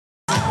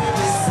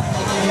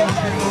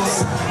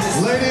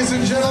Ladies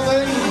and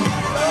gentlemen,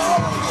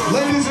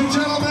 ladies and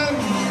gentlemen,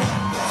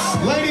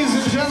 ladies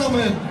and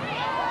gentlemen,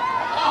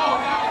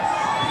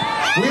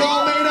 we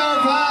all made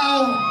our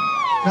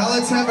vow. Now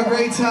let's have a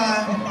great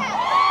time.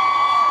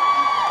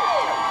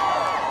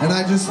 And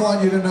I just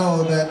want you to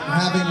know that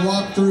having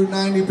walked through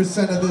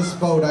 90% of this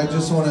boat, I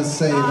just want to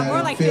say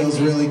that it feels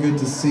really good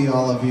to see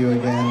all of you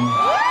again.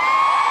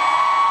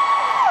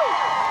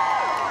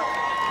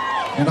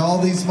 And all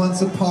these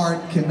months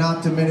apart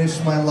cannot diminish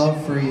my love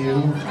for you.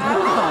 And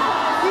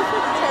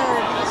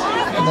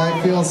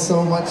I feel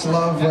so much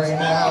love right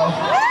now.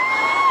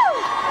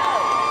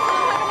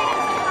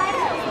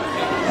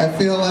 I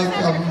feel like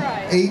I'm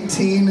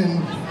 18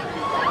 and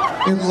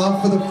in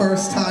love for the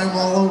first time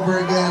all over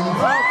again.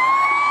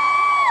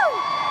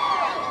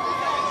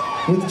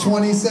 With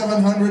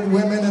 2,700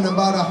 women and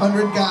about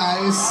 100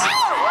 guys.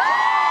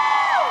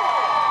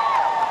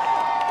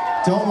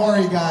 Don't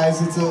worry, guys.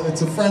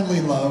 It's a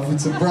friendly love.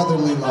 It's a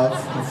brotherly love,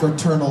 a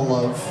fraternal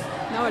love.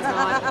 No, it's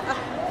not.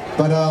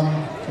 But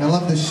I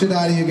love the shit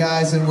out of you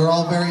guys, and we're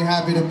all very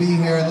happy to be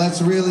here. And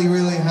let's really,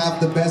 really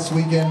have the best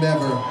weekend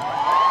ever.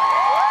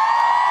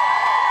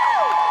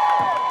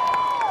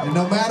 And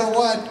no matter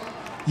what,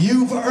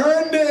 you've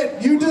earned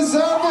it. You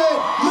deserve it.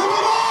 Live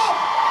it up.